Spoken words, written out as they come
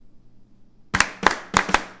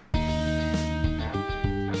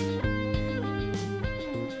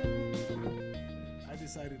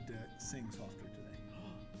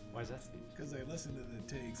I listen to the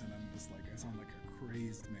takes and I'm just like, I sound like a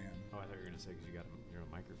crazed man. Oh, I thought you were going to say because you got your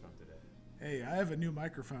own microphone today. Hey, I have a new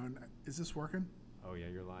microphone. Is this working? Oh, yeah,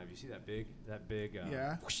 you're live. You see that big?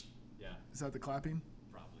 Yeah. Whoosh? Yeah. Is that the clapping?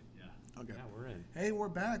 Probably, yeah. Okay. Yeah, we're in. Hey, we're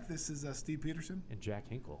back. This is Steve Peterson. And Jack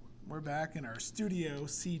Hinkle. We're back in our studio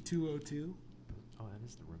C202. Oh, that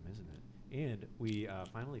is the room, isn't it? And we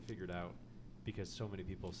finally figured out, because so many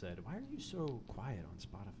people said, why are you so quiet on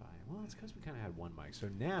Spotify? Well, it's because we kind of had one mic. So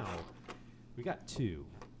now we got two.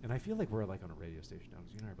 And I feel like we're like on a radio station now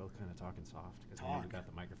because you and I are both kind of talking soft because we got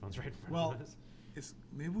the microphones right in front of us.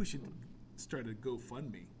 Maybe we should start a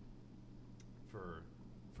GoFundMe. For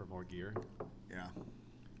more gear? Yeah.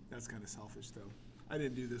 That's kind of selfish, though. I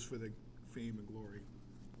didn't do this for the fame and glory.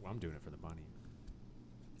 Well, I'm doing it for the money.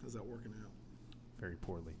 How's that working out? Very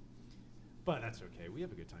poorly. But that's okay. We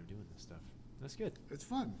have a good time doing this stuff. That's good. It's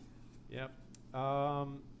fun. Yep.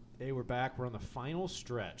 Hey, we're back. We're on the final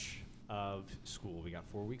stretch of school. We got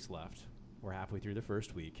 4 weeks left. We're halfway through the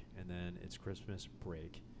first week, and then it's Christmas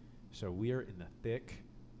break. So we are in the thick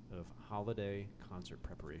of holiday concert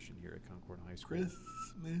preparation here at Concord High School.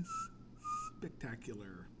 Christmas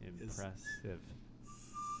spectacular. Impressive.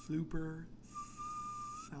 Super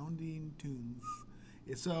sounding tunes.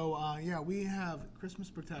 So, we have Christmas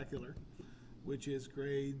Spectacular, which is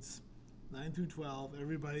grades 9 through 12,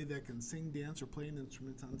 everybody that can sing, dance, or play an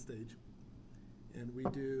instrument on stage. And we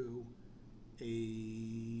do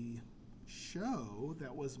a show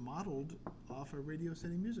that was modeled off a Radio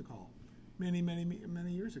City Music Hall many, many,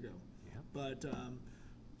 many years ago. Yep. But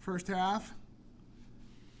first half,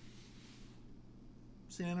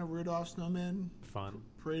 Santa, Rudolph, Snowmen. Fun.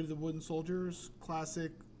 Parade of the Wooden Soldiers,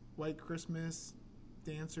 classic White Christmas,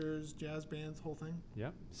 dancers, jazz bands, whole thing.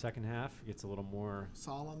 Yep. Second half gets a little more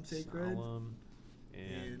solemn, sacred.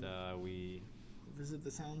 And we visit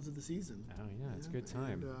the sounds of the season. Oh, yeah, it's a good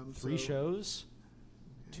time. And, 3 shows,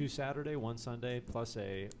 2 Saturday, 1 Sunday, plus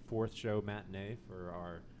a 4th show matinee for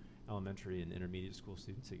our elementary and intermediate school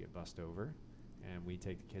students to get bussed over. And we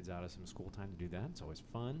take the kids out of some school time to do that. It's always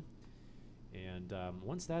fun. And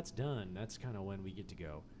once that's done, that's kind of when we get to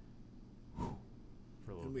go for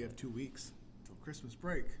a little bit. And we have 2 weeks till Christmas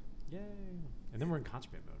break. Yay. And then we're in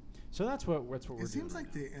concert band mode. So that's what we're doing. It seems like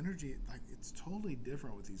right the energy, it's totally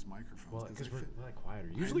different with these microphones. Well, because we're like quieter.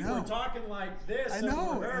 Usually we're talking like this. I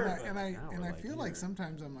know, and I feel here. like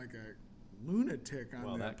sometimes I'm like a lunatic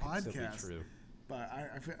on the that podcast. could still be true. But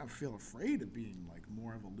I feel afraid of being like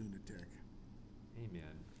more of a lunatic. Hey,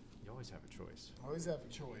 man, you always have a choice. Always have a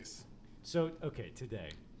choice. So, okay,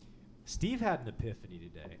 today, Steve had an epiphany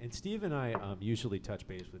today, and Steve and I usually touch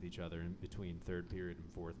base with each other in between 3rd period and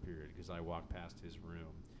 4th period because I walk past his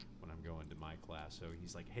room when I'm going to my class. So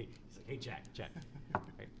he's like, hey, Jack.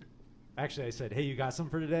 Actually, I said, hey, you got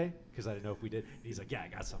something for today? Because I didn't know if we did. And he's like, yeah, I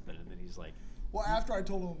got something. And then he's like, well, after I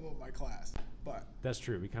told him about my class, but that's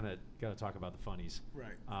true. We kind of got to talk about the funnies.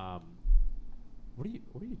 Right. What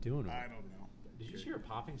are you doing? I don't know. Did you just hear a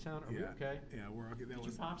popping sound? Are we okay? Yeah, we're okay. Did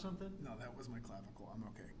you pop something? No, that was my clavicle. I'm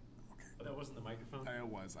okay. Oh, that wasn't the microphone? It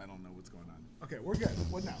was. I don't know what's going on. Okay, we're good.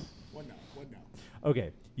 What now?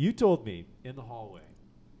 Okay, you told me in the hallway.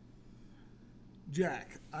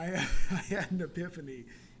 Jack, I had an epiphany,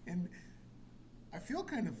 and I feel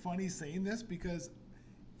kind of funny saying this because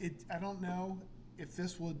I don't know if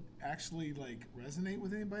this would actually like resonate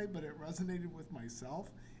with anybody, but it resonated with myself.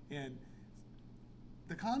 And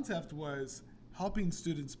the concept was helping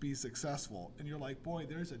students be successful. And you're like, boy,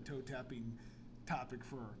 there's a toe-tapping topic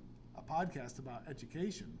for a podcast about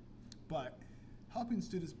education. But helping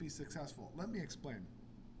students be successful. Let me explain.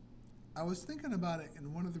 I was thinking about it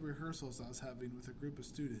in one of the rehearsals I was having with a group of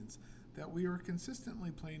students that we were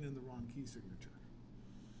consistently playing in the wrong key signature.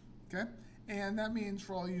 Okay? And that means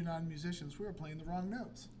for all you non-musicians, we were playing the wrong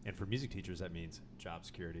notes. And for music teachers, that means job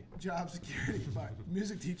security. Job security, but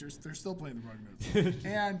music teachers, they're still playing the wrong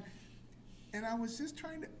notes. And I was just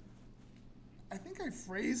trying to, I think I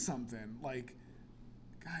phrased something like,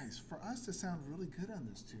 guys, for us to sound really good on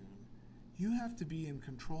this tune, you have to be in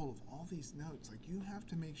control of all these notes. Like, you have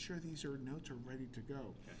to make sure these notes are ready to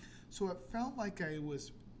go. Okay. So it felt like I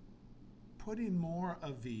was putting more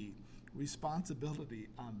of the responsibility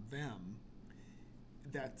on them.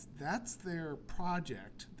 That's their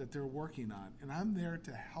project that they're working on, and I'm there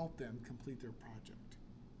to help them complete their project.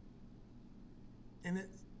 And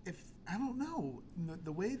I don't know,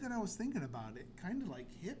 the way that I was thinking about it kind of like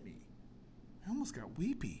hit me. I almost got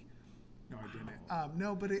weepy. No, I didn't.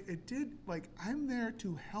 No, but it did, like, I'm there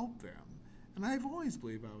to help them. And I've always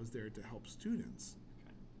believed I was there to help students.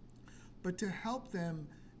 Okay. But to help them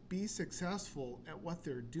be successful at what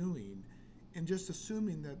they're doing and just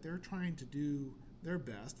assuming that they're trying to do their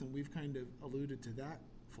best, and we've kind of alluded to that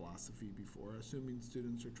philosophy before, assuming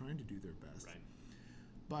students are trying to do their best. Right.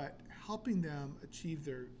 But helping them achieve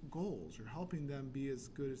their goals or helping them be as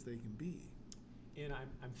good as they can be. And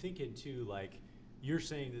I'm thinking too, like, you're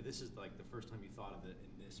saying that this is like the first time you thought of it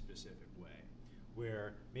in this specific way,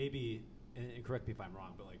 where maybe, and correct me if I'm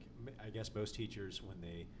wrong, but like, I guess most teachers, when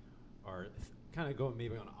they are kind of going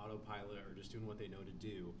maybe on autopilot or just doing what they know to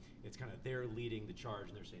do, it's kind of they're leading the charge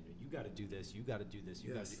and they're saying, no, you got to do this, you got to do this,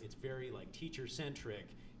 you got to. It's very like teacher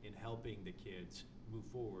centric in helping the kids move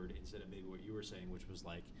forward instead of maybe what you were saying, which was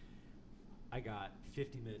like, I got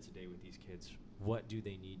 50 minutes a day with these kids. What do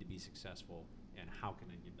they need to be successful, and how can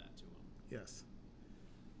I give that to them? Yes.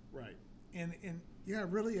 Right. And yeah,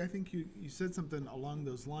 really, I think you said something along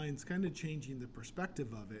those lines, kind of changing the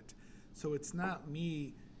perspective of it. So it's not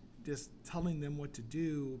me just telling them what to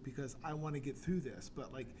do because I want to get through this,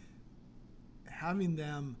 but like having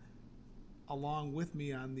them along with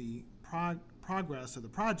me on the progress of the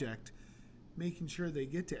project, making sure they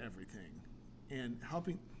get to everything, and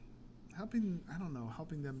helping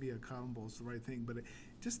helping them be accountable is the right thing, but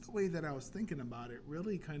just the way that I was thinking about it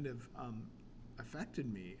really kind of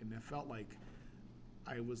affected me, and it felt like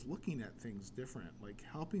I was looking at things different, like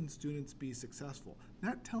helping students be successful,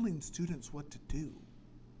 not telling students what to do,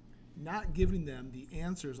 not giving them the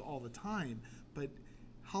answers all the time, but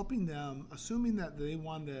helping them, assuming that they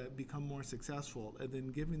want to become more successful, and then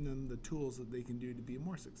giving them the tools that they can do to be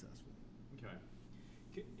more successful. Okay.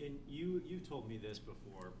 And you've told me this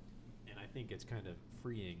before, and I think it's kind of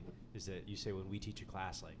freeing, is that you say when we teach a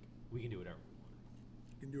class, like, we can do whatever we want.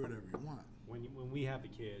 You can do whatever you want. When we have the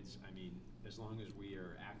kids, I mean, as long as we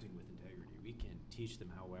are acting with integrity, we can teach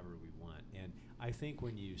them however we want. And I think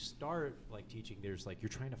when you start like teaching, there's like, you're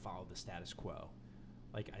trying to follow the status quo.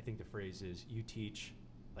 Like, I think the phrase is, you teach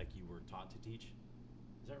like you were taught to teach.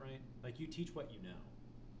 Is that right? Like, you teach what you know.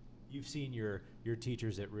 You've seen your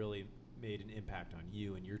teachers that really made an impact on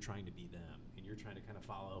you, and you're trying to be them, and you're trying to kind of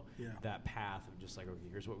follow that path of just like, okay,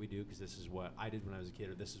 here's what we do because this is what I did when I was a kid,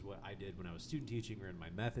 or this is what I did when I was student teaching or in my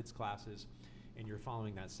methods classes, and you're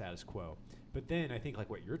following that status quo. But then I think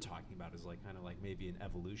like what you're talking about is like kind of like maybe an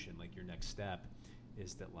evolution, like your next step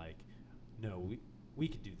is that like, no, we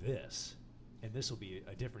could do this, and this will be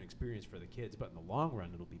a different experience for the kids, but in the long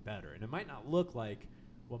run it'll be better. And it might not look like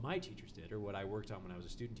what my teachers did or what I worked on when I was a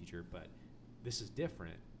student teacher, but this is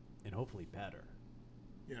different and hopefully better.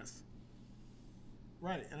 Yes.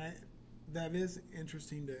 Right, and that is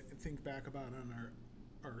interesting to think back about on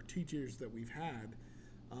our teachers that we've had.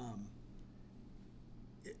 I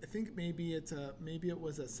think maybe it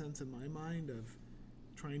was a sense in my mind of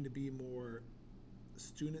trying to be more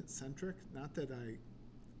student-centric. Not that I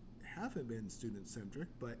haven't been student-centric,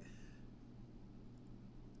 but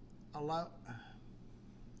allow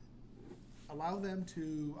them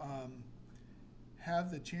to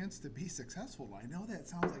have the chance to be successful. I know that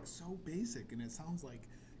sounds like so basic, and it sounds like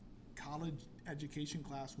college education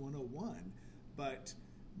class 101, but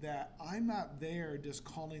that I'm not there just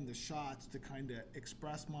calling the shots to kind of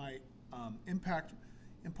express my impart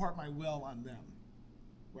my will on them,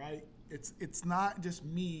 right? It's not just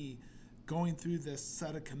me going through this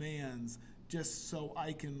set of commands just so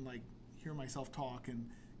I can like hear myself talk and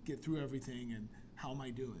get through everything and how am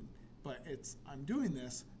I doing? But I'm doing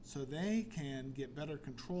this so they can get better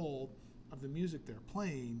control of the music they're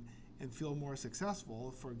playing and feel more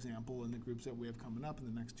successful. For example, in the groups that we have coming up in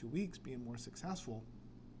the next 2 weeks, being more successful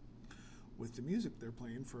with the music they're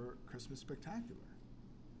playing for Christmas Spectacular.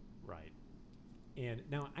 Right. And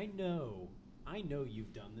now I know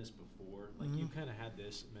you've done this before. Like, you've kind of had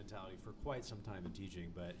this mentality for quite some time in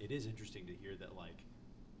teaching, but it is interesting to hear that, like,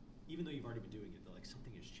 even though you've already been doing it, that like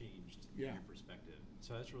something has changed in your perspective.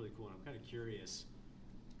 So that's really cool, and I'm kind of curious.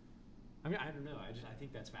 I mean, I don't know. I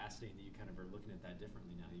think that's fascinating that you kind of are looking at that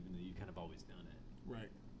differently now, even though you've kind of always done it. Right.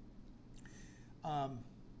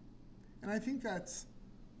 And I think that's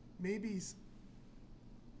maybe,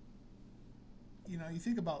 you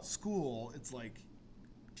think about school, it's like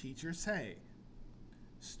teacher say,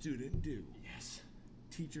 student do. Yes.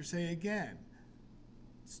 Teacher say again,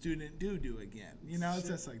 student do again. It's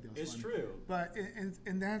just like those. It's fun. true. But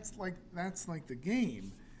and that's like the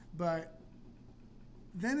game. But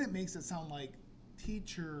then it makes it sound like the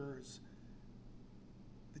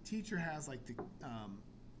teacher has like the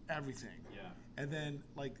everything. Yeah. And then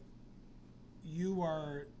like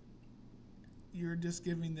you're just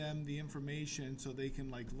giving them the information so they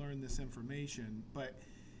can like learn this information, but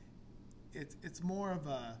it's more of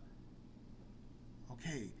a,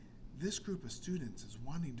 okay, this group of students is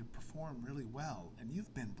wanting to perform really well, and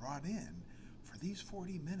you've been brought in for these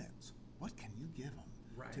 40 minutes. What can you give them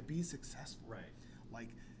to be successful? Right. Like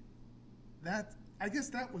that, I guess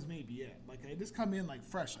that was maybe it. Like I just come in like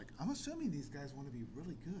fresh. Like I'm assuming these guys want to be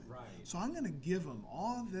really good. Right. So I'm going to give them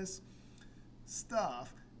all of this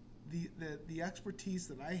stuff, the expertise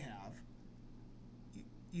that I have,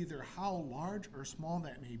 either how large or small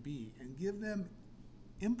that may be, and give them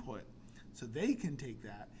input so they can take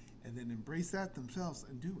that and then embrace that themselves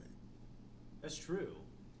and do it. That's true,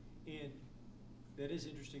 and that is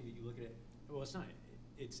interesting that you look at it. Well, it's not.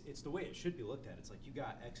 It's the way it should be looked at. It's like you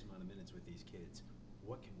got X amount of minutes with these kids.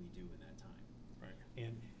 What can we do in that time? Right.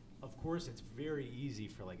 And of course, it's very easy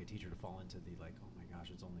for like a teacher to fall into the like, oh my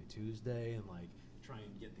gosh, it's only Tuesday, and like try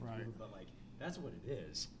and get the Right. group. But like that's what it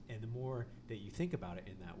is. And the more that you think about it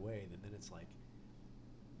in that way, then it's like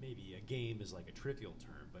maybe a game is like a trivial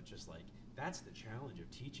term, but just like that's the challenge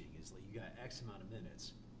of teaching is like you got X amount of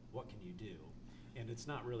minutes. What can you do? And it's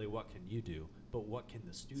not really what can you do, but what can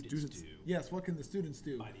the students do Yes, what can the students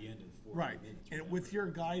do? by the end of the 40 Right. minutes. And whatever. with your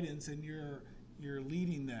guidance and you're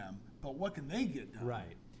leading them, but what can they get done?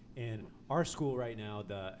 Right. And our school right now,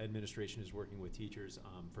 the administration is working with teachers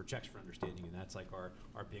for checks for understanding, and that's like our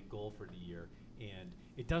big goal for the year. And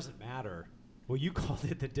it doesn't matter. Well, you called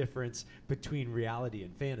it the difference between reality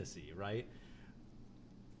and fantasy, right?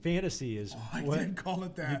 Fantasy is Oh, I what did call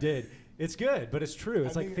it that. you did. It's good, but it's true.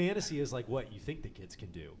 It's I like mean- fantasy is like what you think the kids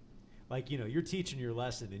can do. Like, you know, you're teaching your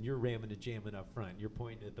lesson and you're ramming and jamming up front. You're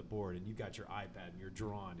pointing at the board and you got your iPad and you're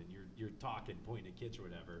drawing and you're talking, pointing at kids or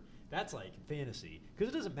whatever. That's like fantasy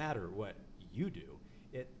because it doesn't matter what you do.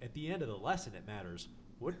 At the end of the lesson, it matters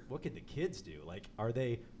what can the kids do. Like, are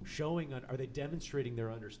they are they demonstrating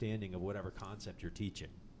their understanding of whatever concept you're teaching,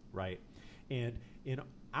 right? And in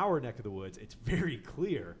our neck of the woods, it's very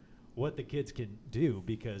clear what the kids can do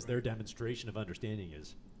because their demonstration of understanding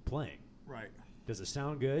is playing. Right. Does it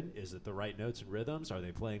sound good? Is it the right notes and rhythms? Are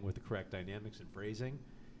they playing with the correct dynamics and phrasing?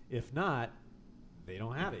 If not, they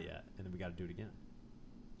don't have it yet, and then we got to do it again.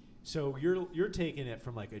 So you're taking it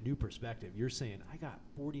from like a new perspective. You're saying, I got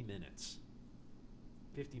 40 minutes,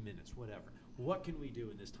 50 minutes, whatever. What can we do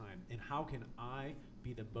in this time, and how can I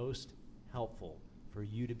be the most helpful for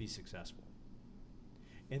you to be successful?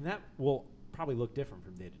 And that will probably look different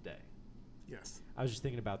from day to day. Yes. I was just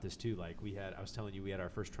thinking about this too. Like I was telling you, we had our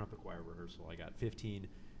first trumpet choir rehearsal. I got 15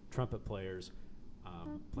 trumpet players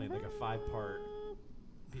playing like a 5-part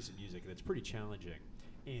piece of music, and it's pretty challenging.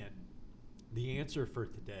 And the answer for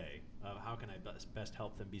today of how can I best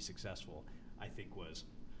help them be successful, I think was,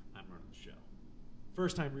 I'm running the show.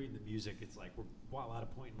 First time reading the music, it's like we're a lot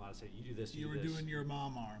of pointing, a lot of saying, you do this, You do were this. doing your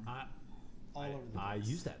mom arm all over the place. I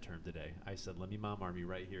used that term today. I said, let me mom arm you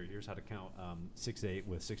right here. Here's how to count 6/8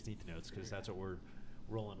 with 16th notes because that's what we're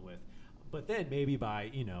rolling with. But then maybe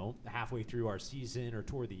by, halfway through our season or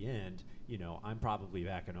toward the end, I'm probably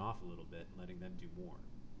backing off a little bit and letting them do more.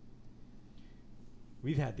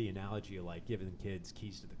 We've had the analogy of like giving kids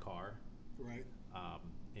keys to the car. Right.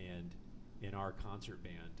 And in our concert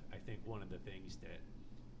band, I think one of the things that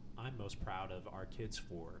I'm most proud of our kids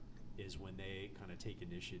for is when they kind of take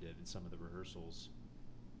initiative in some of the rehearsals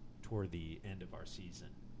toward the end of our season.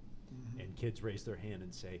 Mm-hmm. And kids raise their hand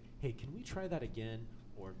and say, hey, can we try that again?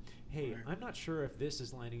 Or, hey, Right. I'm not sure if this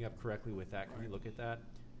is lining up correctly with that. Can we Right. look at that?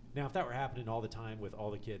 Now, if that were happening all the time with all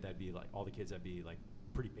the kids, that'd be like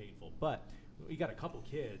pretty painful. But we got a couple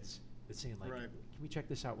kids that's saying like, Right. can we check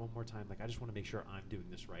this out one more time? Like, I just want to make sure I'm doing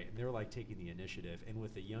this right. And they're like taking the initiative. And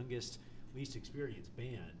with the youngest, least experienced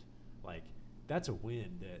band, like that's a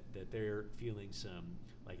win that they're feeling some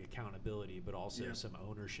like accountability, but also Yeah. some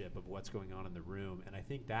ownership of what's going on in the room. And I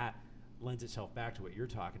think that lends itself back to what you're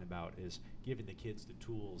talking about is giving the kids the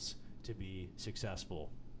tools to be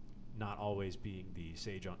successful, not always being the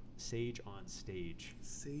sage on stage, Sage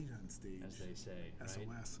on stage. as they say. Right?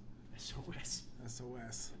 SOS. SOS.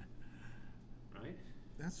 SOS. Right?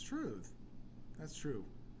 That's true. That's true.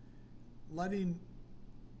 Letting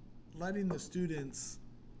the students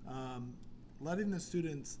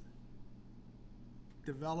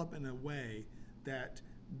develop in a way that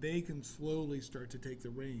they can slowly start to take the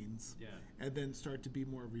reins Yeah. and then start to be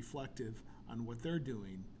more reflective on what they're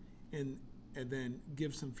doing and then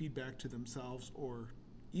give some feedback to themselves or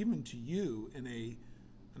even to you in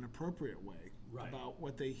an appropriate way Right. about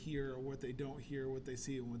what they hear or what they don't hear, what they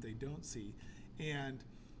see and what they don't see. And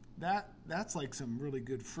that's like some really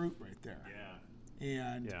good fruit right there. Yeah.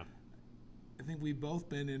 And Yeah. I think we've both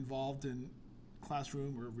been involved in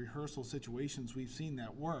classroom or rehearsal situations. We've seen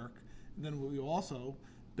that work. And then we've also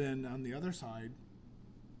been on the other side,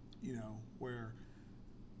 where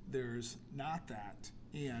there's not that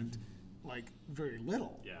and like very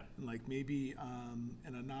little. Yeah. And like maybe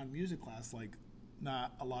in a non-music class, like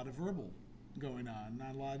not a lot of verbal going on,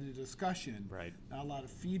 not a lot of discussion, Right. not a lot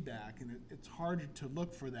of feedback, and it's hard to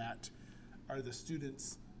look for that. Are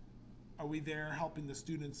we there helping the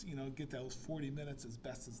students, get those 40 minutes as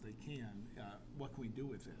best as they can? What can we do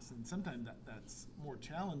with this? And sometimes that's more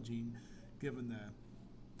challenging given the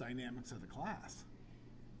dynamics of the class.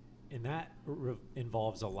 And that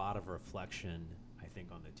involves a lot of reflection, I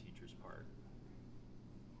think, on the teacher's part.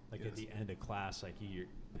 Like at Yes. the end of class, like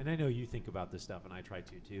and I know you think about this stuff, and I try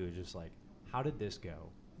to too. It's just like, how did this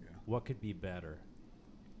go? Yeah. What could be better?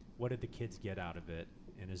 What did the kids get out of it?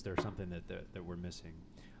 And is there something that we're missing?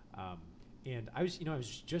 And I was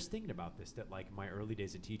just thinking about this, that like my early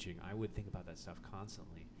days of teaching, I would think about that stuff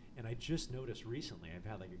constantly. And I just noticed recently, I've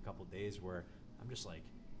had like a couple days where I'm just like,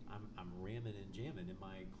 I'm ramming and jamming in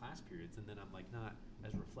my class periods, and then I'm like not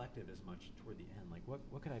as reflective as much toward the end. Like,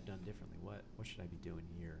 what could I have done differently? What should I be doing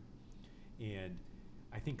here? And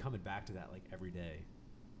I think coming back to that like every day,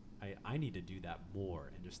 I need to do that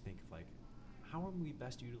more and just think of like, how are we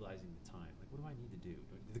best utilizing the time? Like, what do I need to do?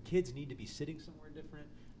 Do the kids need to be sitting somewhere different?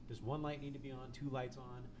 Does one light need to be on, two lights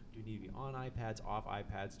on? Do we need to be on iPads, off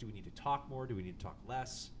iPads? Do we need to talk more? Do we need to talk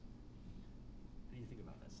less? How do you think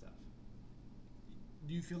about that stuff?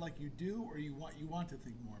 Do you feel like you do, or you want to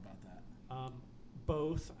think more about that?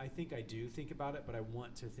 Both. I think I do think about it, but I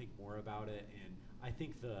want to think more about it. And I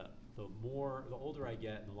think the older I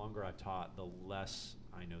get and the longer I've taught, the less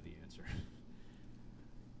I know the answer.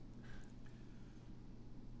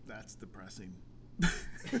 That's depressing.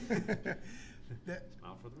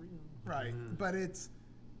 Smile for the real. Right, but it's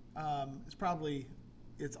probably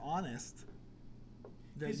honest.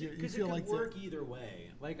 That you Because feel it like can work either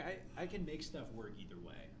way. Like I can make stuff work either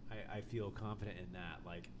way. I feel confident in that.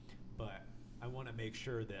 Like, but I want to make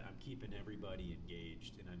sure that I'm keeping everybody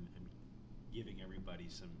engaged and I'm giving everybody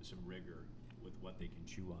some rigor with what they can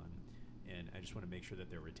chew on, and I just want to make sure that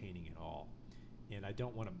they're retaining it all. And I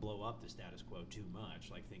don't want to blow up the status quo too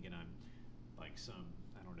much, like thinking I'm like some,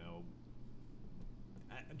 I don't know,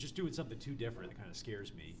 just doing something too different that kind of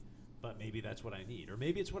scares me. But maybe that's what I need, or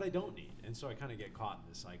maybe it's what I don't need, and so I kind of get caught in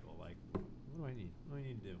this cycle. Like, what do I need? What do I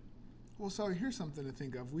need to do? Well, so here's something to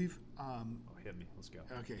think of. Hit me. Let's go.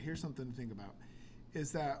 Okay, here's something to think about.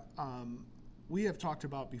 Is that we have talked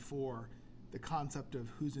about before the concept of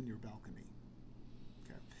who's in your balcony.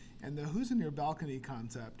 Okay, and the who's in your balcony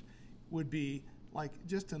concept would be like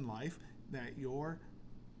just in life that your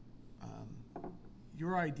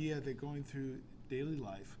idea that going through daily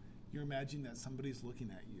life, you're imagining that somebody's looking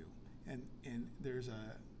at you, and there's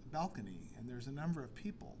a balcony and there's a number of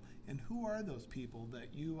people, and who are those people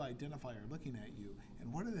that you identify are looking at you,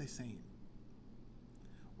 and what are they saying?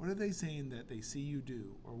 What are they saying that they see you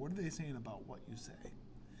do, or what are they saying about what you say?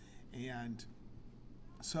 And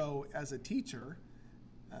so as a teacher,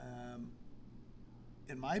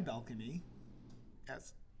 in my balcony,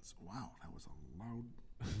 wow, that was a loud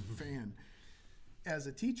fan. As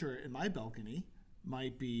a teacher in my balcony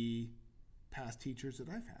might be past teachers that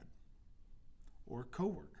I've had or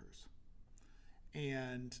coworkers.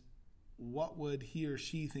 And what would he or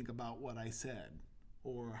she think about what I said,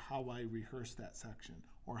 or how I rehearsed that section,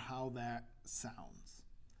 or how that sounds?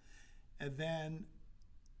 And then,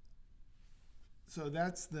 so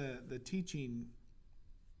that's the teaching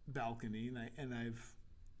balcony, and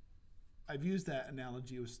I've used that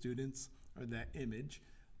analogy with students, or that image.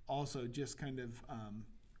 Also, just kind of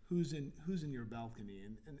who's in your balcony,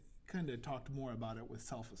 and kind of talked more about it with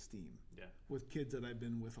self-esteem. Yeah. With kids that I've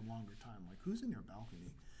been with a longer time, like who's in your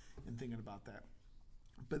balcony, and thinking about that.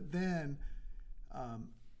 But then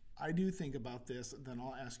I do think about this. Then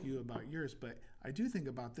I'll ask you about yours. But I do think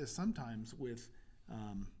about this sometimes with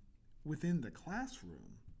within the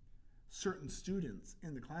classroom. Certain students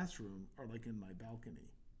in the classroom are like in my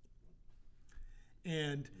balcony,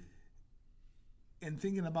 and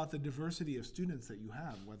thinking about the diversity of students that you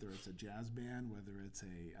have, whether it's a jazz band, whether it's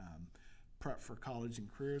a prep for college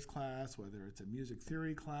and careers class, whether it's a music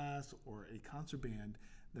theory class or a concert band,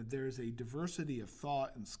 that there's a diversity of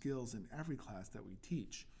thought and skills in every class that we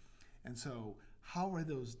teach. And so how are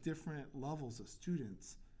those different levels of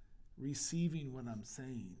students receiving what I'm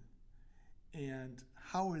saying? And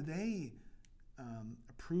how are they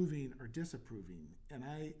approving or disapproving? And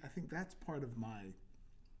I think that's part of my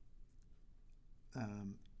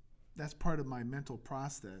mental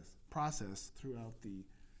process throughout the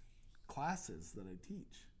classes that I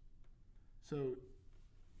teach. So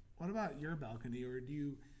what about your balcony? Or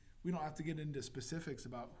we don't have to get into specifics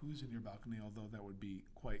about who's in your balcony, although that would be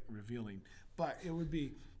quite revealing. But it would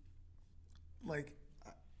be like,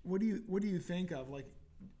 what do you think of? Like,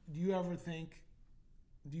 do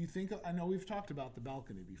you think, I know we've talked about the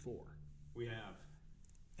balcony before. We have.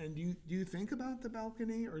 And do you think about the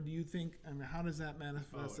balcony, or do you think, I mean, how does that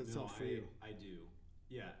manifest itself for you? I do.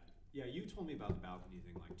 Yeah. Yeah, you told me about the balcony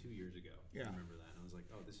thing like 2 years ago. Yeah. I remember that. And I was like,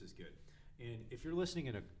 oh, this is good. And if you're listening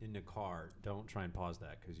in a car, don't try and pause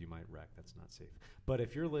that because you might wreck. That's not safe. But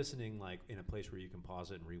if you're listening like in a place where you can pause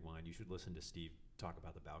it and rewind, you should listen to Steve talk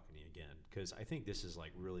about the balcony again, because I think this is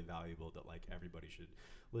like really valuable that like everybody should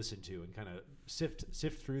listen to and kind of sift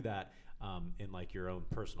through that in like your own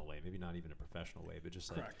personal way, maybe not even a professional way, but just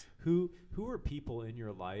like Correct. who are people in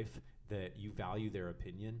your life that you value their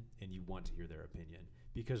opinion and you want to hear their opinion.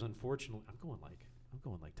 Because unfortunately, I'm going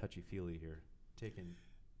like touchy feely here, taking.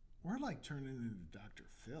 We're like turning into Dr.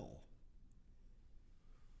 Phil.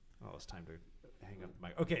 Oh, it's time to hang up the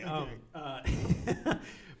mic. Okay.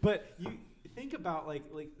 But you think about like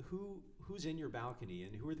who's in your balcony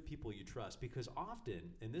and who are the people you trust, because often,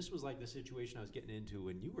 and this was like the situation I was getting into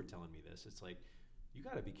when you were telling me this, it's like you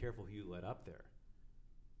got to be careful who you let up there,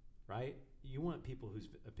 right? You want people whose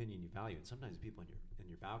opinion you value, and sometimes the people in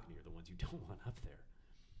your balcony are the ones you don't want up there.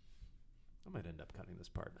 I might end up cutting this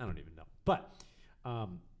part. I don't even know. But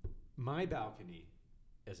my balcony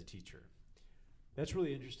as a teacher, that's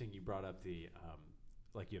really interesting. You brought up the,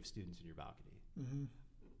 like you have students in your balcony. Mm-hmm.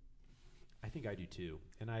 I think I do too.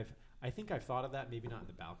 And I think I've thought of that, maybe not in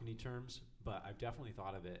the balcony terms, but I've definitely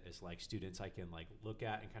thought of it as like students I can like look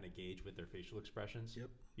at and kind of gauge with their facial expressions. Yep.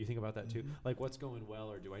 You think about that too? Mm-hmm. Like what's going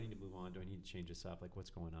well, or do I need to move on? Do I need to change this up? Like what's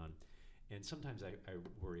going on? And sometimes I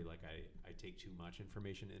worry like I take too much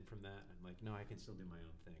information in from that. I'm like, no, I can still do my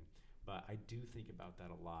own thing. But I do think about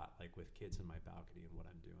that a lot, like with kids in my balcony and what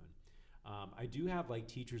I'm doing. I do have like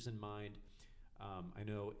teachers in mind. I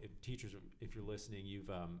know if you're listening, you've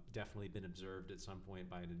definitely been observed at some point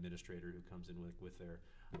by an administrator who comes in with their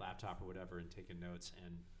laptop or whatever and taking notes.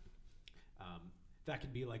 And that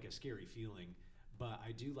can be like a scary feeling. But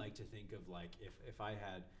I do like to think of like if I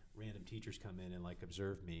had random teachers come in and like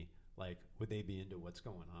observe me, like would they be into what's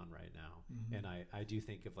going on right now? Mm-hmm. And I do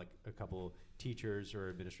think of like a couple teachers or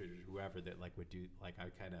administrators, whoever, that like would do, like I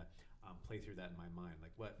kind of play through that in my mind,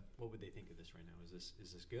 like what would they think of this right now? Is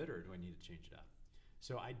this good, or do I need to change it up?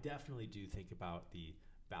 So I definitely do think about the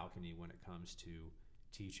balcony when it comes to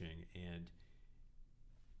teaching. And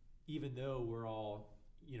even though we're all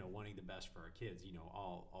wanting the best for our kids,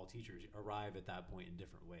 all teachers arrive at that point in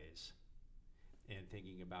different ways. And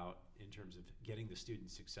thinking about in terms of getting the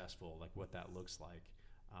students successful, like what that looks like,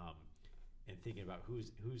 and thinking about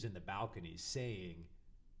who's in the balcony saying,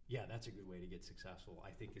 yeah, that's a good way to get successful, I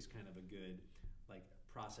think is kind of a good like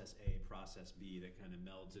process A, process B that kind of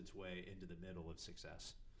melds its way into the middle of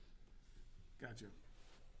success. Gotcha.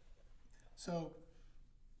 So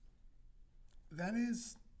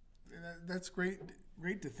that's great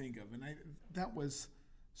to think of. And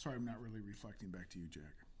sorry, I'm not really reflecting back to you,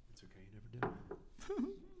 Jack. It's okay, you never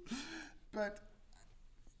do. But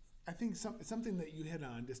I think something that you hit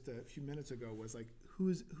on just a few minutes ago was like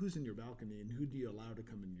who's in your balcony and who do you allow to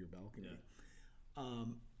come into your balcony? Yeah.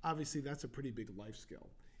 Obviously, that's a pretty big life skill.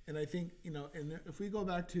 And I think, and if we go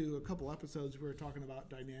back to a couple episodes, we were talking about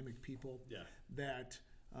dynamic people that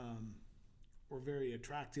were very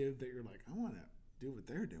attractive, that you're like, I want to do what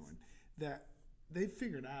they're doing, that they've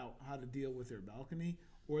figured out how to deal with their balcony,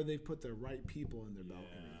 or they've put the right people in their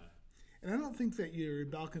balcony. And I don't think that your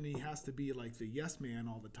balcony has to be like the yes man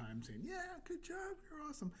all the time saying, yeah, good job, you're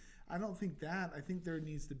awesome. I don't think that. I think there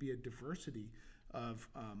needs to be a diversity of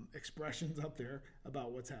expressions up there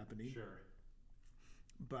about what's happening. Sure.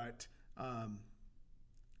 But I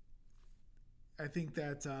think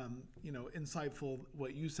that, insightful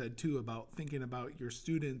what you said too about thinking about your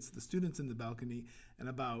students, the students in the balcony, and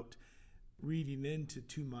about reading into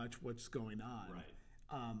too much what's going on. Right.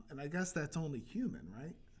 And I guess that's only human,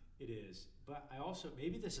 right? It is. But I also,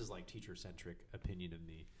 maybe this is like teacher-centric opinion of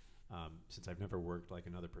me, since I've never worked like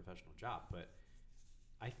another professional job, but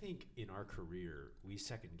I think in our career, we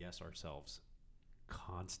second guess ourselves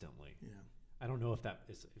constantly. Yeah. I don't know if that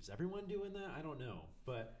is everyone doing that? I don't know.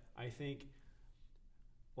 But I think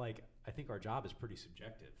our job is pretty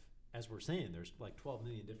subjective. As we're saying, there's like 12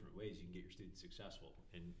 million different ways you can get your students successful.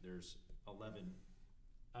 And there's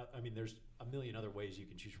there's a million other ways you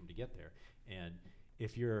can choose from to get there. And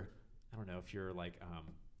if you're like,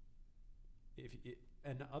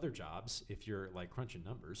 and other jobs, if you're like crunching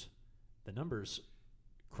numbers, the numbers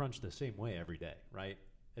crunch the same way every day, right?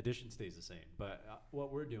 Addition stays the same. But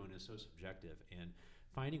what we're doing is so subjective, and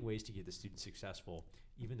finding ways to get the students successful,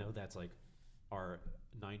 even though that's like our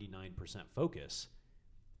 99% focus,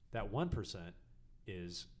 that 1%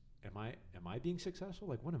 is, am I being successful?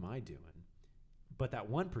 Like, what am I doing? But that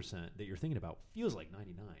 1% that you're thinking about feels like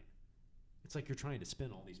 99. it's like you're trying to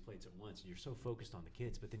spin all these plates at once and you're so focused on the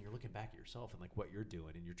kids, but then you're looking back at yourself and like what you're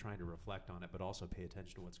doing and you're trying to reflect on it, but also pay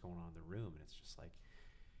attention to what's going on in the room. And it's just like,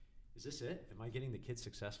 is this it? Am I getting the kids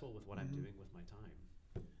successful with what I'm doing with my time?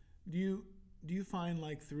 Do you find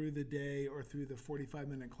like through the day or through the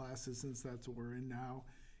 45-minute classes, since that's what we're in now,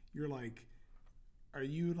 you're like, are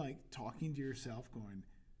you like talking to yourself going,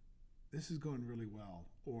 this is going really well,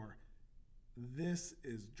 or this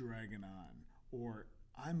is dragging on, or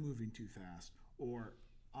I'm moving too fast, or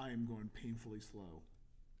I am going painfully slow?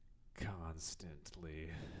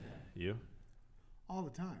 Constantly. You? All the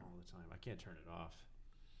time. All the time. I can't turn it off.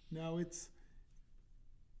 No, it's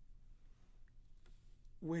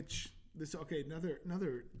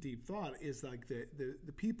another deep thought is like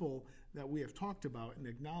the people that we have talked about and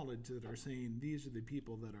acknowledged that are saying these are the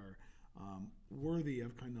people that are worthy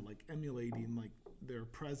of kind of like emulating like their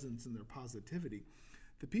presence and their positivity.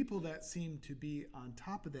 The people that seem to be on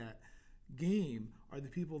top of that game are the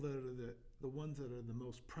people that are the ones that are the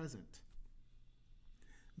most present.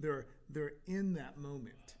 They're in that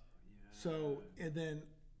moment. So, and then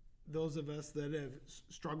those of us that have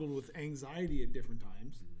struggled with anxiety at different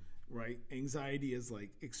times, right? Anxiety is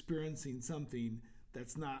like experiencing something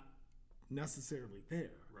that's not necessarily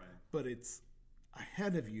there, Right. but it's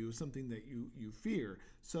ahead of you, something that you fear.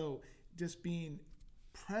 So just being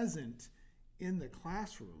present in the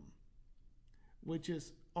classroom, which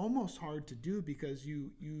is almost hard to do because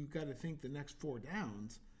you got to think the next 4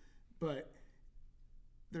 downs, but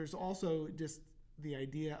there's also just the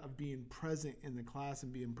idea of being present in the class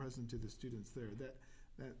and being present to the students there.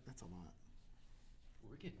 That's a lot.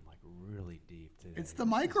 We're getting like really deep today. It's the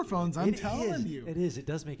microphones, I'm telling you. It is. It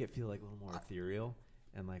does make it feel like a little more ethereal,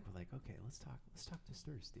 and like we're like, okay, let's talk this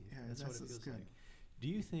through, Steve. Yeah, that's what it that's feels good. like. Do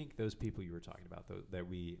you think those people you were talking about, though, that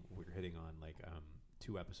we were hitting on like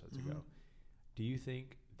 2 episodes ago, do you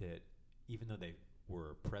think that even though they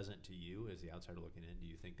were present to you as the outsider looking in, do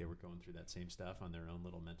you think they were going through that same stuff on their own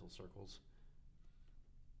little mental circles?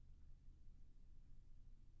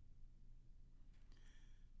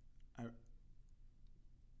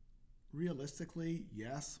 Realistically,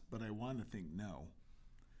 yes, but I want to think no.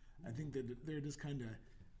 I think that they're just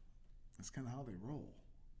that's kind of how they roll.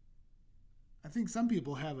 I think some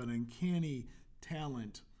people have an uncanny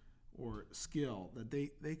talent or skill that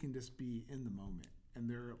they can just be in the moment and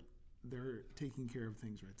they're taking care of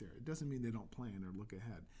things right there. It doesn't mean they don't plan or look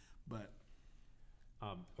ahead, but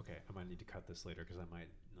okay, I might need to cut this later because I might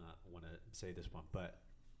not want to say this one, but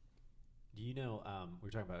do you know, we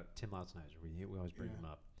were talking about Tim Lautsnizer. We always bring him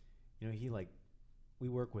up. You know, we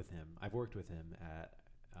work with him. I've worked with him at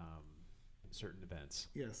certain events.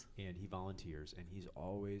 Yes. And he volunteers, and he's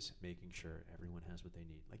always making sure everyone has what they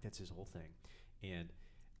need. Like, that's his whole thing. And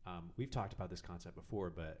we've talked about this concept before,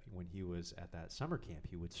 but when he was at that summer camp,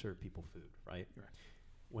 he would serve people food, right? Right.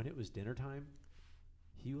 When it was dinner time,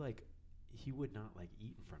 he would not like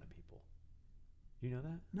eat in front of people. You know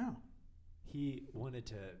that? No. He wanted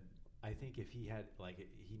to, I think if he had like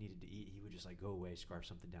he needed to eat, he would just like go away, scarf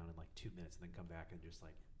something down in like 2 minutes, and then come back and just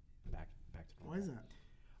like back to normal. Why is that?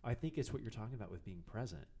 I think it's what you're talking about with being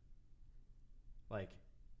present. Like,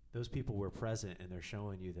 those people were present and they're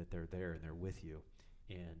showing you that they're there and they're with you.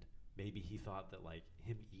 And maybe he thought that like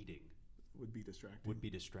him eating would be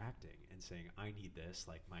distracting and saying, I need this,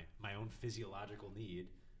 like my own physiological need.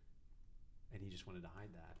 And he just wanted to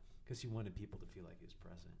hide that because he wanted people to feel like he was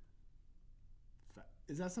present.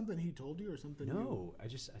 Is that something he told you or something? No, I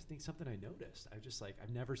think something I noticed. I've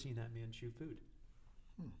never seen that man chew food.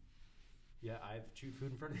 Yeah, I've chewed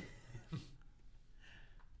food in front of him.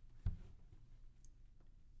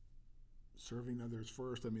 Serving others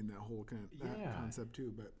first. I mean, that whole that concept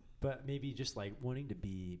too. But maybe just like wanting to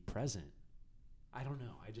be present. I don't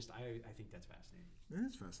know. I think that's fascinating. That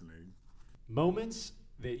is fascinating. Moments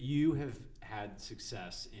that you have had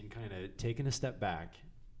success in kind of taking a step back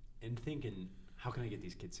and thinking, how can I get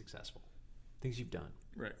these kids successful? Things you've done.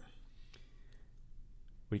 Right.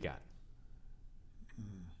 What do you got?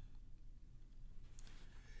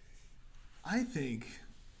 I think.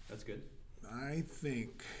 That's good. I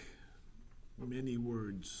think many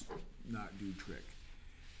words not do trick.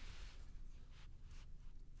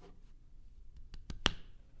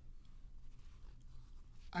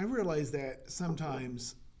 I realize that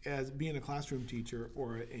sometimes as being a classroom teacher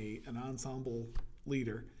or an ensemble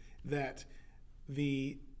leader, that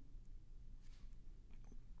the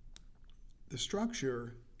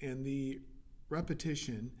structure and the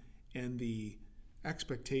repetition and the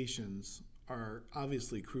expectations are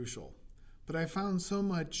obviously crucial. But I found so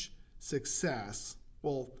much success,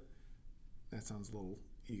 well, that sounds a little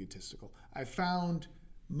egotistical. I found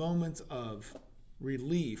moments of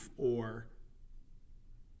relief or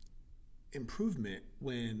improvement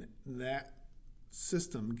when that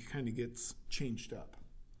system kind of gets changed up.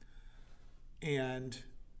 And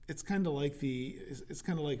it's kind of like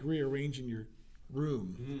rearranging your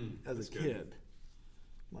room as a kid. Good.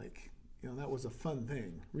 Like, that was a fun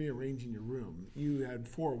thing, rearranging your room. You had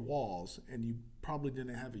 4 walls, and you probably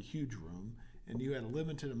didn't have a huge room, and you had a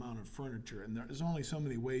limited amount of furniture, and there's only so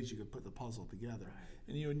many ways you could put the puzzle together. Right.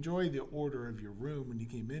 And you enjoy the order of your room when you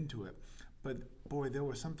came into it. But boy, there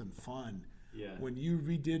was something fun when you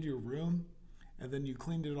redid your room, and then you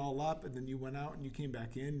cleaned it all up, and then you went out and you came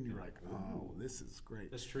back in, and you're like, oh, this is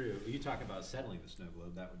great. That's true. You talk about settling the snow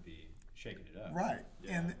globe, that would be shaking it up. Right.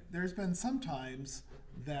 Yeah. And there's been some times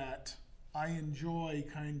that I enjoy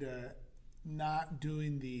kind of not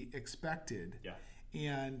doing the expected. Yeah.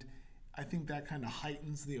 And I think that kind of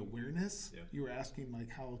heightens the awareness. Yeah. You were asking, like,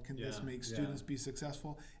 how can this Yeah. make students be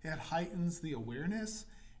successful? It heightens the awareness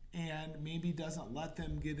and maybe doesn't let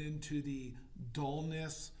them get into the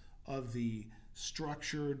dullness of the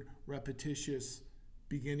structured, repetitious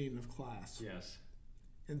beginning of class. Yes.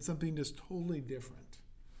 And something just totally different.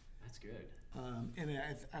 That's good. And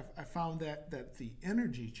I found that the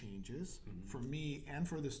energy changes for me and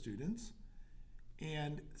for the students.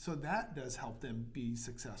 And so that does help them be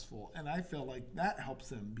successful. And I feel like that helps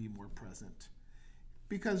them be more present.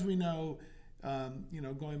 Because we know,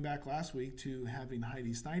 going back last week to having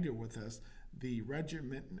Heidi Snyder with us, the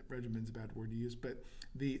regiment's a bad word to use, but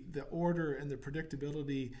the order and the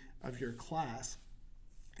predictability of your class,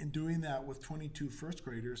 and doing that with 22 first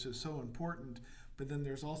graders is so important. But then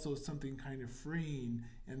there's also something kind of freeing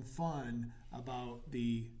and fun about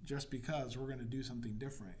just because we're going to do something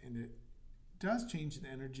different. And it does change the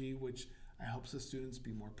energy, which helps the students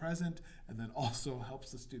be more present, and then also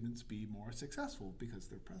helps the students be more successful because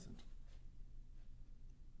they're present.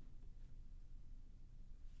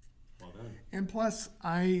 Well done. And plus,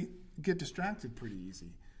 I get distracted pretty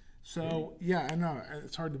easy. So, yeah, I know.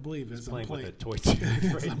 It's hard to believe as I'm playing with a toy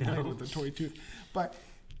tooth right I'm now. playing with a toy tooth. But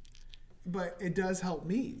it does help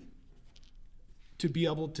me to be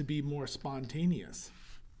able to be more spontaneous.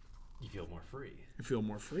 You feel more free. I feel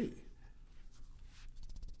more free.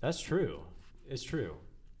 That's true. It's true.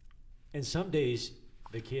 And some days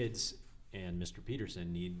the kids and Mr.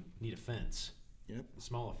 Peterson need a fence. Yep. A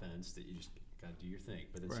small fence that you just got to do your thing.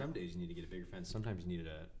 But then Right. some days you need to get a bigger fence. Sometimes you need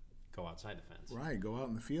to go outside the fence. Right. Go out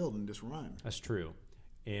in the field and just run. That's true.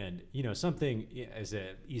 And, something as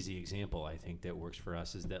an easy example, I think that works for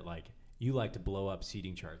us is that, like, you like to blow up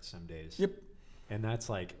seating charts some days. Yep. And that's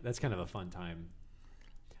kind of a fun time.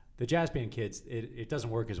 The jazz band kids, it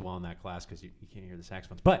doesn't work as well in that class because you can't hear the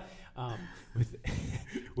saxophones. But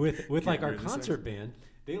with like our concert band,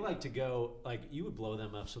 they like to go, like, you would blow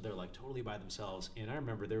them up so they're like totally by themselves. And I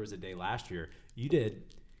remember there was a day last year you did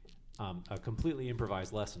a completely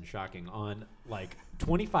improvised lesson, shocking, on like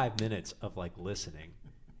 25 minutes of like listening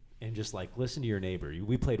and just like listen to your neighbor.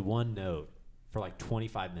 We played one note for like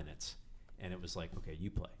 25 minutes, and it was like, okay,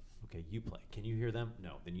 you play. Okay, you play. Can you hear them?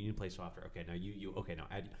 No. Then you need to play softer. Okay, now you. Okay, now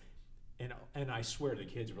add. And I swear the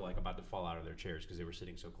kids were like about to fall out of their chairs because they were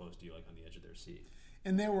sitting so close to you, like on the edge of their seat.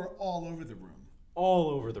 And they were all over the room.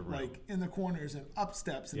 All over the room. Like in the corners and up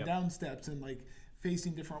steps and Yep. down steps and like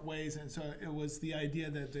facing different ways. And so it was the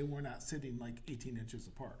idea that they were not sitting like 18 inches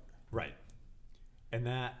apart. Right. And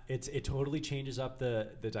that it totally changes up the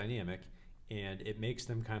dynamic, and it makes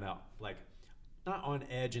them kind of like not on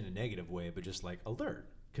edge in a negative way, but just like alert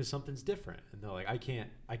because something's different. And they're like, I can't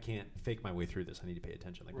fake my way through this. I need to pay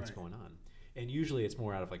attention. Like, what's Right. going on? And usually it's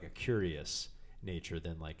more out of like a curious nature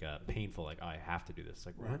than like a painful, like, oh, I have to do this.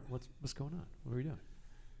 Like, Right. what's going on? What are we doing?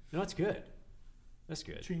 No, that's good. That's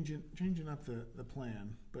good. Changing up the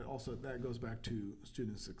plan, but also that goes back to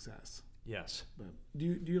student success. Yes. But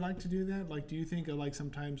do you like to do that? Like, do you think of like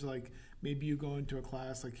sometimes like maybe you go into a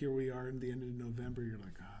class like here we are in the end of November, you're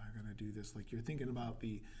like, oh, I gotta do this. Like you're thinking about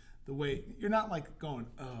the way you're not like going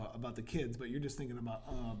about the kids, but you're just thinking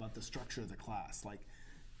about the structure of the class. Like,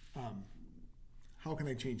 how can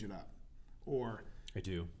I change it up? Or I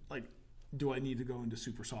do. like, do I need to go into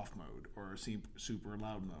super soft mode or super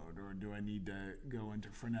loud mode, or do I need to go into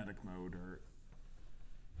frenetic mode? Or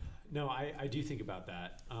No, I do think about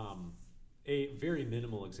that. A very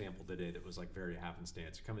minimal example today that was like very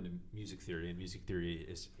happenstance. Coming to music theory, and music theory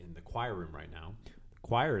is in the choir room right now. The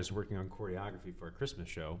choir is working on choreography for a Christmas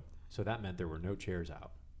show, so that meant there were no chairs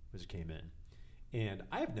out as it came in. And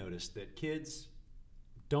I have noticed that kids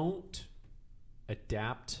don't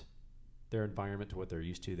adapt their environment to what they're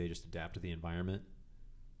used to. They just adapt to the environment,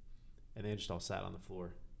 and they just all sat on the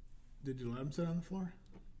floor. did you let them sit on the floor?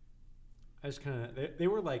 I just kind of they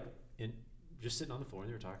were like just sitting on the floor, and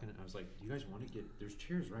they were talking, and I was like, do you guys want to get, there's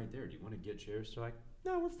chairs right there. Do you want to get chairs? They're like,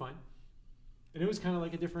 no, we're fine. And it was kind of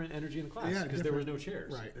like a different energy in the class Yeah, because there was no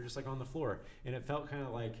chairs. Right. They're just like on the floor. And it felt kind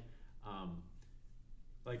of like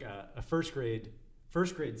a first grade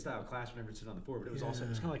style class when everyone sit on the floor, but it was also, it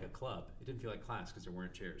was kind of like a club. It didn't feel like class because there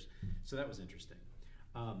weren't chairs. So that was interesting.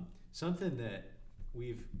 Something that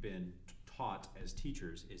we've been taught as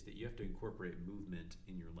teachers is that you have to incorporate movement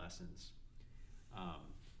in your lessons.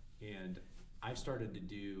 And I've started to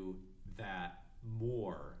do that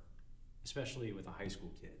more, especially with the high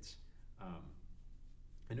school kids.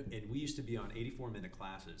 And we used to be on 84-minute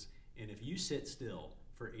classes, and if you sit still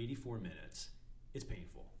for 84 minutes, it's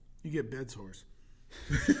painful. You get bed sores.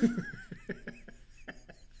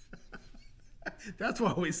 That's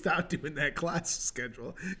why we stopped doing that class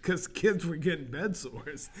schedule, because kids were getting bed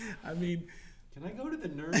sores. I mean, can I go to the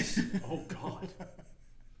nurse? Oh, God.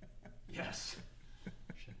 Yes.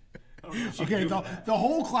 Okay, the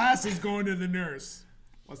whole class is going to the nurse.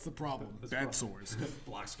 What's the problem? Bed sores.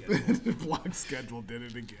 Block schedule. Block schedule did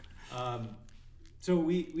it again. So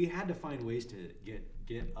we had to find ways to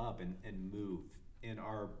get up and move. And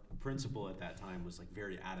our principal at that time was like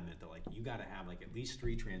very adamant that like you got to have like at least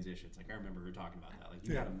 3 transitions. Like I remember her talking about that. Like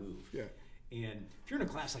you got to move. Yeah. And if you're in a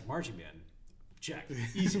class like marching band, check,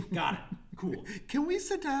 easy, got it, cool. Can we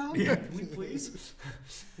sit down? Yeah, can we please?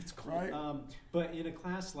 It's cool. Right. But in a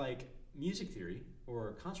class like music theory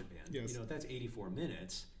or concert band, yes. you know, if that's 84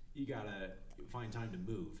 minutes, you gotta find time to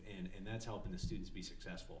move, and that's helping the students be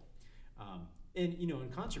successful. And you know, in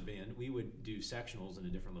concert band, we would do sectionals in a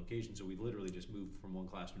different location, so we literally just moved from one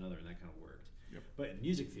class to another, and that kind of worked. Yep. But in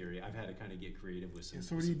music theory, I've had to kind of get creative with some. Yeah,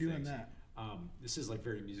 so what do you do in things. that? This is like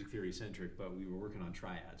very music theory centric, but we were working on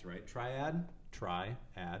triads, right? Triad,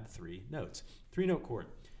 add 3 notes, 3-note chord.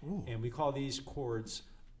 Ooh. And we call these chords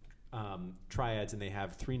triads, and they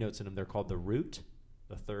have 3 notes in them. They're called the root,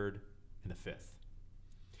 the third, and the 5th.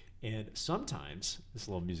 And sometimes, this is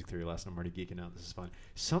a little music theory lesson, I'm already geeking out, this is fun.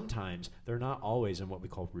 Sometimes they're not always in what we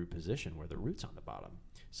call root position, where the root's on the bottom.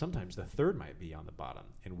 Sometimes the 3rd might be on the bottom,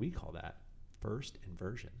 and we call that first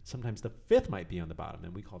inversion. Sometimes the 5th might be on the bottom,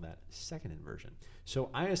 and we call that second inversion.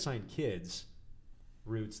 So I assign kids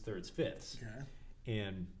roots, 3rds, 5ths. Okay.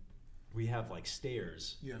 And we have like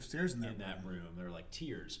stairs. You have stairs in that room. They're like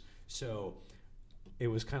tiers. So it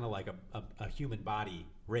was kind of like a human body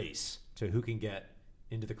race to who can get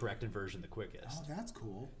into the correct inversion the quickest. Oh, that's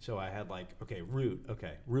cool. So I had like, root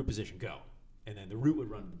position, go. And then the root would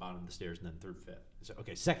run to the bottom of the stairs, and then 3rd, 5th. So,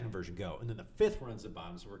 second inversion, go. And then the 5th runs to the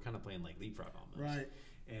bottom, so we're kind of playing like leapfrog almost. Right.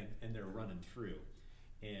 And they're running through.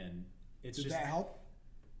 And it's Did just... that help?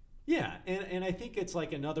 Yeah, and I think it's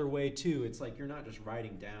like another way too. It's like you're not just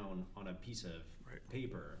writing down on a piece of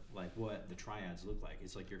paper like what the triads look like.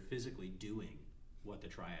 It's like you're physically doing what the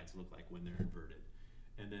triads look like when they're inverted.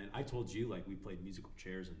 And then I told you like we played musical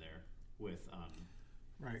chairs in there with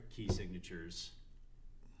key signatures.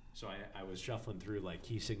 So I was shuffling through like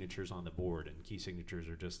key signatures on the board, and key signatures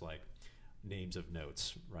are just like names of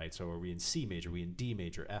notes, right? So are we in C major, are we in D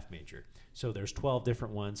major, F major? So there's 12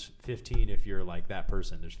 different ones, 15 if you're like that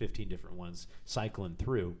person. There's 15 different ones cycling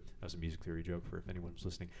through. That was a music theory joke for if anyone was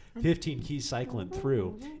listening. 15 keys cycling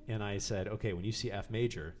through, and I said, okay, when you see F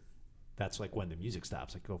major, that's like when the music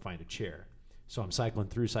stops, like go find a chair. So I'm cycling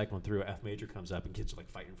through, F major comes up, and kids are like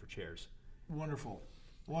fighting for chairs. Wonderful.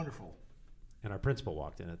 And our principal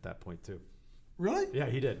walked in at that point too. Really? Yeah,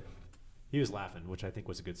 he did. He was laughing, which I think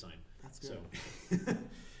was a good sign. That's good. So,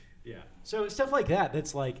 yeah. So stuff like that.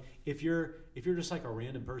 That's like if you're just like a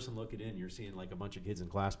random person looking in, you're seeing like a bunch of kids in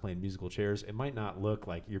class playing musical chairs. It might not look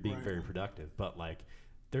like you're being very productive, but like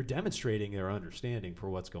they're demonstrating their understanding for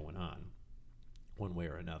what's going on, one way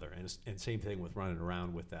or another. And same thing with running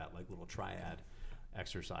around with that like little triad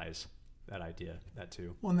exercise. That idea, that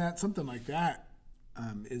too. Well, and that something like that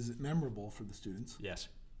is memorable for the students. Yes.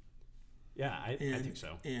 Yeah, I think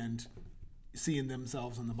so. And seeing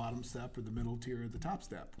themselves on the bottom step or the middle tier or the top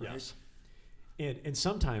step, right? Yes. And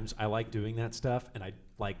sometimes I like doing that stuff, and I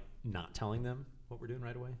like not telling them what we're doing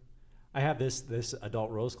right away. I have this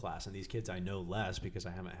adult roles class, and these kids I know less because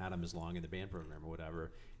I haven't had them as long in the band program or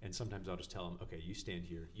whatever. And sometimes I'll just tell them, okay, you stand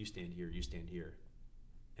here, you stand here, you stand here.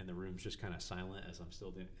 And the room's just kind of silent as I'm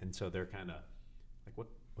still doing. And so they're kind of like, what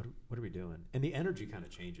are we doing? And the energy kind of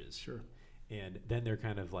changes. Sure. And then they're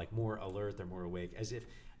kind of like more alert, they're more awake, as if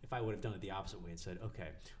I would have done it the opposite way and said, okay,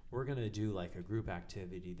 we're going to do like a group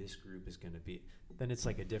activity, this group is going to be, then it's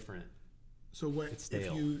like a different, So what it's if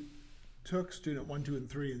stale. you took student 1, 2, and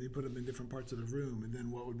 3 and you put them in different parts of the room, and then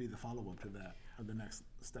what would be the follow-up to that, or the next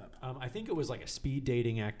step? I think it was like a speed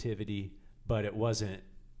dating activity, but it wasn't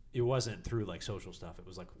it wasn't through like social stuff. It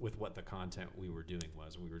was like with what the content we were doing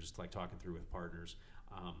was. We were just like talking through with partners.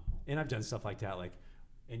 And I've done stuff like that, like,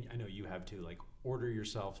 and I know you have too, like order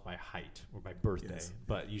yourselves by height or by birthday. Yes.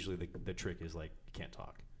 But usually the trick is like, you can't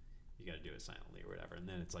talk. You got to do it silently or whatever. And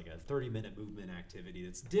then it's like a 30-minute movement activity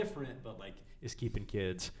that's different, but like is keeping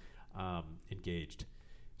kids engaged.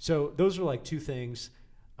 So those are like two things,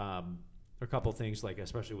 a couple things, like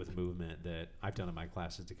especially with movement, that I've done in my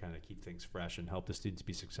classes to kind of keep things fresh and help the students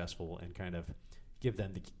be successful and kind of give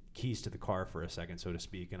them the keys to the car for a second, so to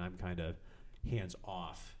speak. And I'm kind of hands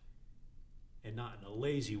off, and not in a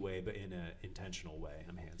lazy way, but in an intentional way.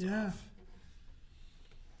 I'm hands off.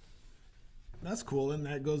 That's cool, and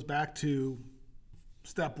that goes back to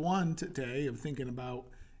step one today of thinking about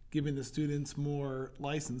giving the students more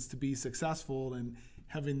license to be successful and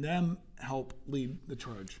having them help lead the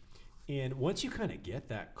charge. And once you kind of get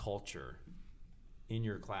that culture in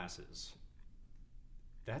your classes,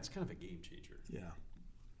 that's kind of a game changer. Yeah.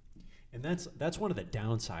 And that's one of the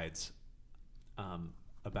downsides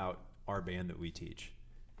about our band that we teach.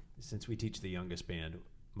 Since we teach the youngest band,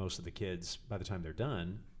 most of the kids, by the time they're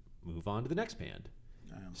done, move on to the next band.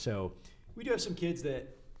 So we do have some kids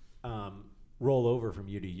that roll over from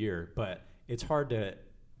year to year, but it's hard to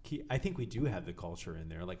keep. I think we do have the culture in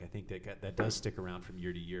there. Like, I think that does stick around from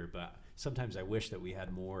year to year, but sometimes I wish that we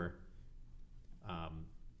had more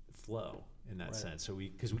flow in that sense. So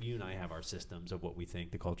because you and I have our systems of what we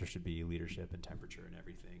think the culture should be, leadership and temperature and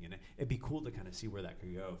everything. And it'd be cool to kind of see where that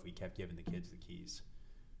could go if we kept giving the kids the keys.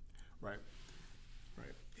 Right.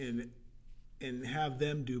 And have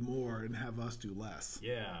them do more and have us do less.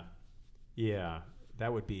 Yeah,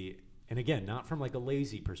 that would be, and again, not from like a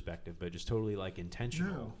lazy perspective, but just totally like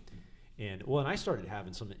intentional. No. And I started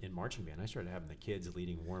having some in marching band. I started having the kids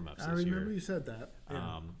leading warm-ups I this year. remember you said that.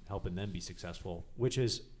 Yeah. Helping them be successful, which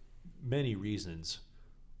is many reasons.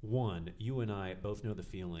 One, you and I both know the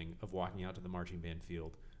feeling of walking out to the marching band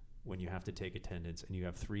field when you have to take attendance and you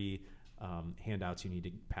have 3 handouts you need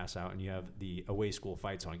to pass out, and you have the away school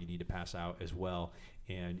fight song you need to pass out as well,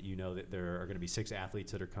 and you know that there are going to be 6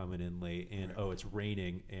 athletes that are coming in late, and it's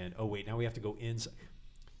raining, and wait, now we have to go inside.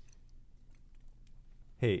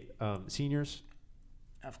 Hey, seniors,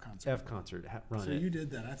 F concert. Run so it. You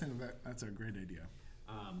did that. I think that's a great idea.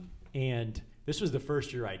 And this was the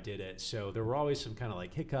first year I did it, so there were always some kind of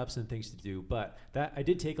like hiccups and things to do, but that I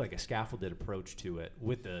did take like a scaffolded approach to it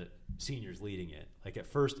with the seniors leading it. Like in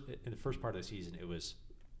the first part of the season, it was,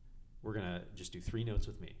 we're going to just do 3 notes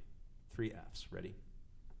with me, 3 Fs. Ready?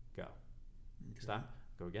 Go. Okay. Stop.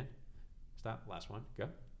 Go again. Stop. Last one. Go.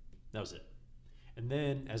 That was it. And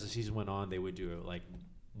then as the season went on, they would do like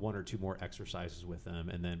 1 or 2 more exercises with them,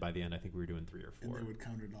 and then by the end, I think we were doing 3 or 4. And they would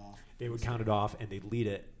count it off. They would count it off, and they'd lead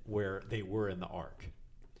it where they were in the arc.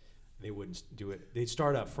 They wouldn't do it. They'd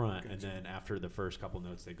start up front, and then after the first couple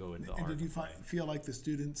notes, they go into the arc. And did you feel like the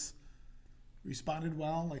students responded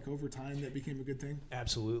well? Like over time, that became a good thing?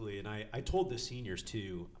 Absolutely. And I told the seniors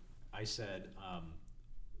too, I said,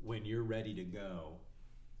 when you're ready to go,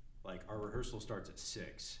 like our rehearsal starts at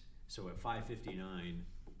 6. So at 5:59,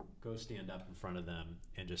 go stand up in front of them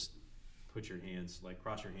and just put your hands, like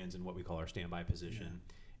cross your hands in what we call our standby position.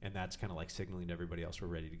 Yeah. And that's kind of like signaling to everybody else we're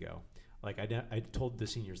ready to go. Like I told the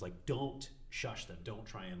seniors, like, don't shush them. Don't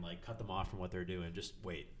try and like cut them off from what they're doing. Just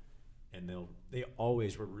wait. And they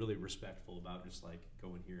always were really respectful about just like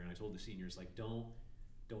going here. And I told the seniors, like, don't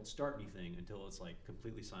start anything until it's like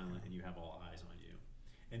completely silent and you have all eyes on you.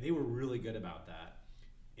 And they were really good about that.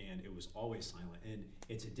 And it was always silent. And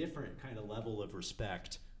it's a different kind of level of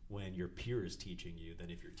respect when your peer is teaching you than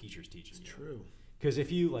if your teacher's teaching you. It's true. Because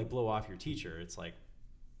if you like blow off your teacher, it's like,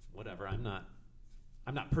 whatever. I'm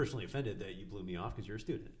not personally offended that you blew me off because you're a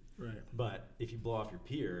student. Right. But if you blow off your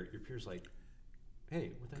peer's like,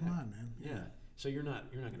 hey, what the heck? Come on, man. Yeah. So you're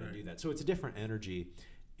not going to do that. So it's a different energy,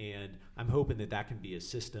 and I'm hoping that can be a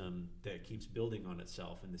system that keeps building on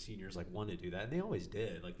itself. And the seniors like want to do that, and they always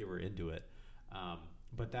did. Like they were into it.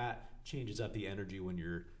 But that changes up the energy when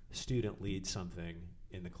your student leads something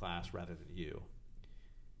in the class rather than you.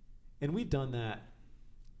 And we've done that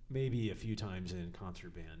maybe a few times in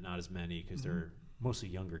concert band, not as many because there are mostly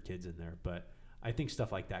younger kids in there. But I think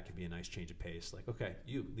stuff like that could be a nice change of pace. Like, okay,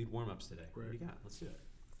 you lead warm-ups today. Right. What do you got? Let's do it.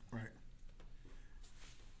 Right.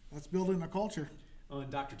 Let's build in a culture. Oh,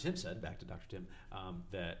 and Dr. Tim said, back to Dr. Tim,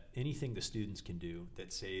 that anything the students can do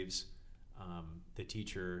that saves the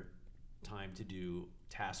teacher time to do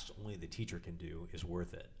tasks only the teacher can do is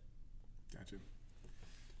worth it. Gotcha.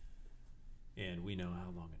 And we know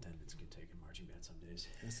how long attendance can take in marching band some days.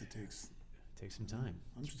 Yes, it takes. It takes some time.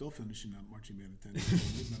 I'm still finishing up marching band attendance.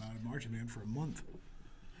 We've been out of marching band for a month.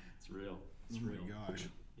 It's real. It's oh real. My gosh.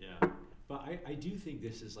 Yeah. But I do think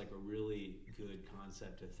this is like a really good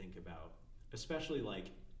concept to think about, especially like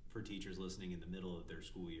for teachers listening in the middle of their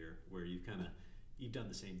school year, where you've done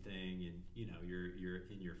the same thing and you're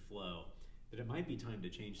in your flow, that it might be time to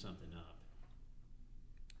change something up.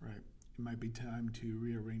 Right. It might be time to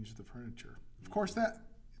rearrange the furniture. Of course,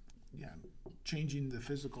 changing the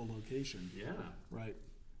physical location. Yeah. Right.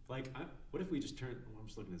 Like, what if we just turn? I'm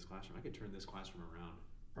just looking at this classroom. I could turn this classroom around.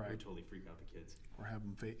 Right. It would totally freak out the kids. Or have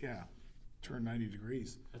them turn 90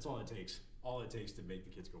 degrees. That's all it takes. All it takes to make the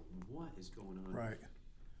kids go, "What is going on?" Right.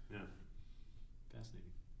 Yeah.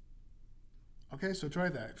 Fascinating. Okay, so try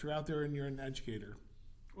that. If you're out there and you're an educator.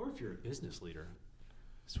 Or if you're a business leader,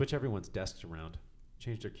 switch everyone's desks around.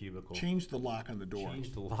 Change their cubicle. Change the lock on the door.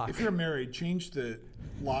 Change the lock. If you're married, change the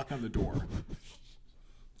lock on the door.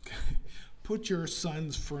 Put your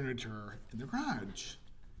son's furniture in the garage.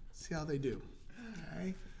 See how they do.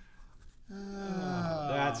 Okay.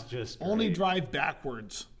 That's just great. Only drive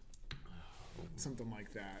backwards. Something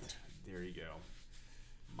like that. There you go.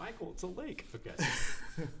 Michael, it's a lake. Okay.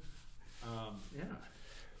 Yeah.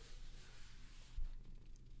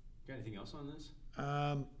 Got anything else on this?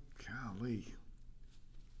 Golly.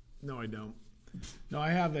 No, I don't. No,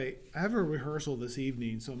 I have a rehearsal this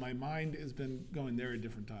evening, so my mind has been going there at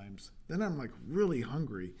different times. Then I'm like really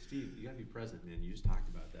hungry. Steve, you gotta be present, man. You just talked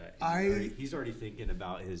about that. He's already thinking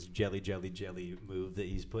about his jelly move that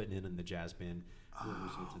he's putting in the jazz band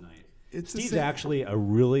rehearsal tonight. Steve's actually a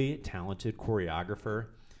really talented choreographer.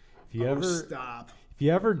 If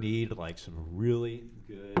you ever need like some really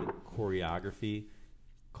good choreography,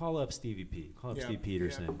 call up Stevie P. Call up Steve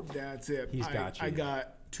Peterson. That's it. He's got you. I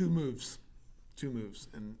got two moves,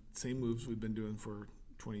 and same moves we've been doing for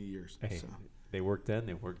 20 years. Hey, so. They work then,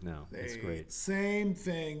 they work now. That's great. Same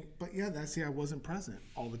thing. But I wasn't present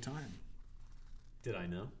all the time. Did I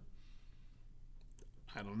know?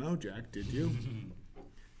 I don't know, Jack. Did you?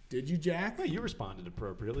 Did you, Jack? Well, you responded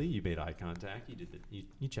appropriately. You made eye contact. You did.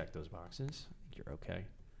 You checked those boxes. You're okay.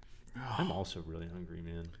 Oh. I'm also really hungry,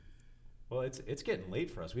 man. Well, it's getting late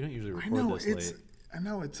for us. We don't usually record this late. I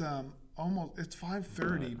know it's almost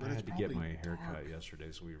 5:30, but I it's had to get my hair dark. cut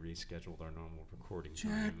yesterday, so we rescheduled our normal recording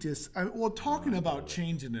Jack time. talking about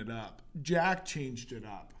changing it up. Jack changed it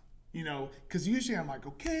up. Because usually I'm like,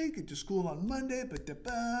 okay, get to school on Monday,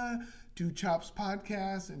 do Chops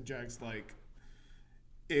podcast, and Jack's like,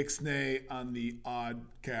 ixnay on the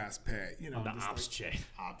oddcast pay. On the Ops J.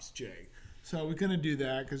 Ops J. So we're gonna do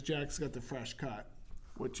that because Jack's got the fresh cut,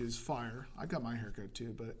 which is fire. I got my haircut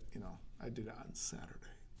too, but I did it on Saturday.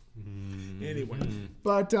 Mm-hmm. Anyway,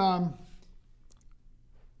 but I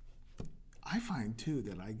find too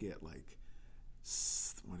that I get like,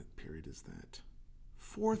 what period is that?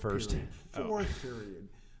 Fourth period.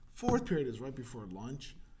 Fourth period is right before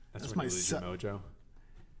lunch. That's when you lose your mojo.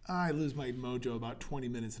 I lose my mojo about 20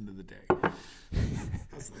 minutes into the day.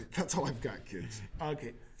 That's all I've got, kids.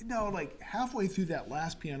 Okay. Like halfway through that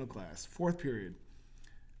last piano class, fourth period,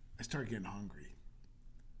 I start getting hungry.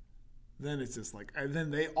 Then it's just like, and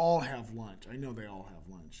then they all have lunch. I know they all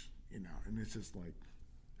have lunch, and it's just like.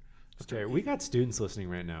 Okay, we got students listening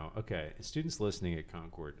right now. Okay, students listening at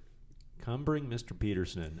Concord, come bring Mr.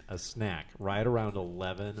 Peterson a snack right around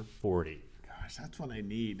 11:40. Gosh, that's what I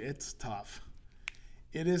need. It's tough.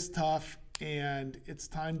 It is tough, and it's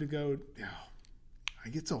time to go. I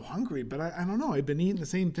get so hungry, but I don't know. I've been eating the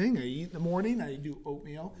same thing. I eat in the morning. I do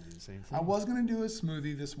oatmeal. Same thing. I was going to do a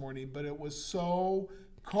smoothie this morning, but it was so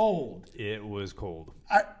cold. It was cold.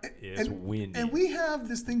 It's windy. And we have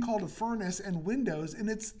this thing called a furnace and windows, and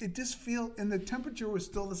it just feels, and the temperature was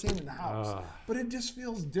still the same in the house, but it just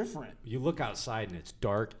feels different. You look outside, and it's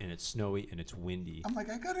dark, and it's snowy, and it's windy. I'm like,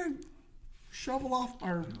 I got to shovel off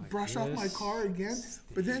or brush off my car again.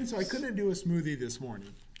 But then, so I couldn't do a smoothie this morning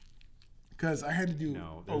because I had to do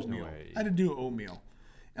oatmeal. No way. I had to do oatmeal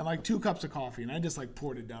and like 2 cups of coffee, and I just like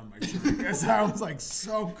poured it down my shirt because I was like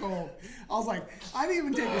so cold. I was like, I didn't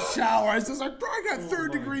even take a shower. I was just like, I got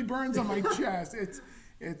third-degree burns on my chest.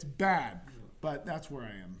 It's bad, but that's where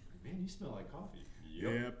I am. Man, you smell like coffee.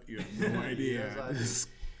 Yep, you have no idea. Yes, just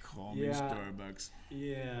call me Starbucks.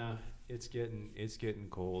 Yeah. It's getting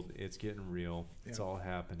cold. It's getting real. It's all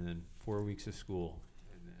happening. 4 weeks of school.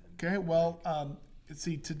 Okay, well,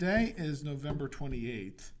 see, today is November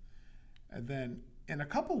 28th. And then in a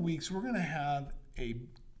couple weeks, we're going to have a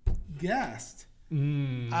guest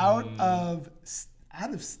out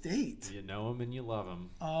of state. You know him and you love him.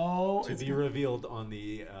 Oh. To be revealed on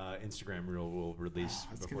the Instagram reel we'll release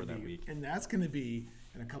before that week. And that's going to be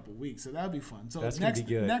in a couple weeks. So that'll be fun. So that's going to be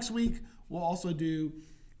good. Next week, we'll also do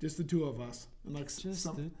Just the two of us. And like Just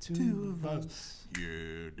some, the two of us.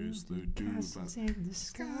 Yeah, just the two of us. In the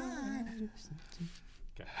sky.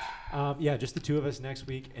 Okay. Yeah, just the two of us next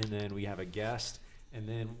week, and then we have a guest, and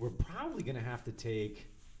then we're probably going to have to take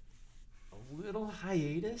a little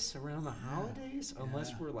hiatus around the holidays,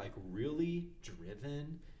 unless we're like really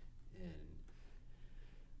driven. And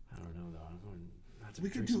I don't know though. I'm going not to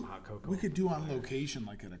drink some hot cocoa. We could do on location,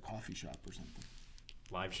 like at a coffee shop or something.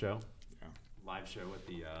 Live show. Yeah, Live show at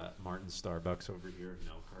the Martin Starbucks over here in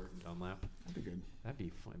Elkhart and Dunlap. that'd be good. That'd be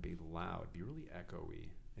fun. It'd be loud. It'd be really echoey.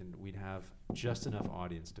 And we'd have just enough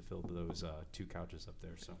audience to fill those 2 couches up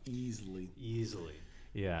there. So Easily.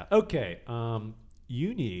 Yeah. Okay.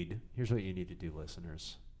 Here's what you need to do,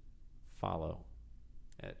 listeners. Follow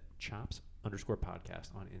at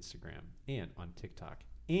chops_podcast on Instagram and on TikTok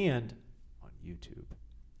and on YouTube.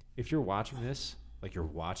 If you're watching this, like you're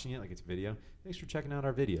watching it, like it's video, thanks for checking out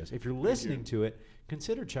our videos. If you're listening to it,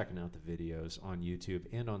 consider checking out the videos on YouTube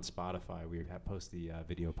and on Spotify. We post the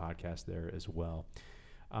video podcast there as well.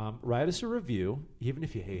 Write us a review. Even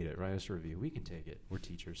if you hate it, write us a review. We can take it. We're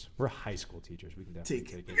teachers. We're high school teachers. We can definitely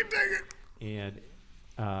take it. We can take it. And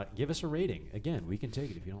give us a rating. Again, we can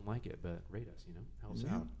take it if you don't like it, but rate us, help us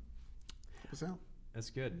out. Help us out. That's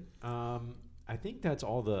good. I think that's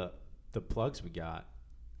all the plugs we got.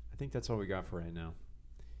 I think that's all we got for right now.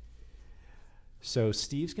 So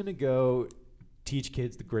Steve's going to go teach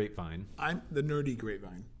kids the grapevine. I'm the nerdy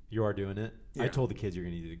grapevine. You are doing it? Yeah. I told the kids you're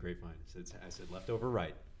going to do the grapevine. I said left over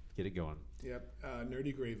right. Get it going. Yep.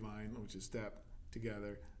 Nerdy grapevine, which is step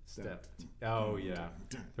together. Step. Oh, yeah.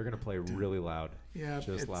 They're going to play really loud. Yeah.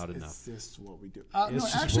 Just loud enough. It's just what we do. It's no,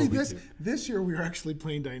 just actually, what we do. this year we were actually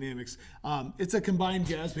playing Dynamics. It's a combined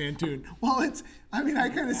jazz band tune. Well, I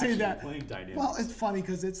kind of say that. Playing Dynamics. Well, it's funny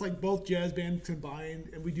because it's like both jazz bands combined,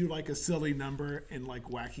 and we do like a silly number in like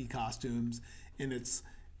wacky costumes, and it's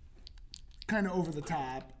kind of over the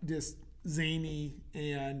top, just zany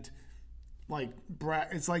and like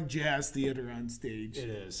it's like jazz theater on stage. It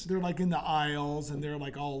is. They're like in the aisles and they're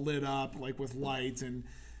like all lit up like with lights and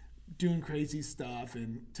doing crazy stuff.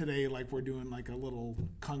 And today like we're doing like a little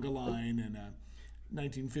conga line and a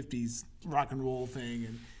 1950s rock and roll thing,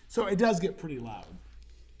 and so it does get pretty loud,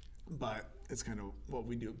 but it's kind of what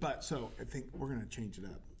we do. But so I think we're gonna change it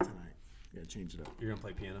up tonight. Yeah, change it up. You're going to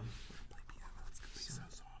play piano? Play piano. It's gonna be so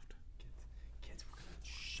soft. Kids, we're going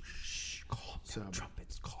to calm down.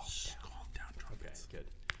 Trumpets, calm down. Trumpets. Okay,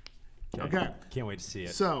 good. Okay. Can't wait to see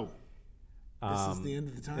it. So this is the end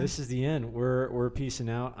of the time. This is the end. We're peacing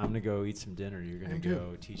out. I'm gonna go eat some dinner. You're gonna I'm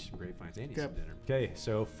go good. teach some grapevines and eat Okay. some dinner. Okay,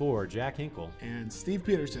 so for Jack Hinkle And Steve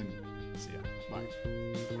Peterson. see ya.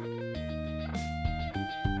 Bye.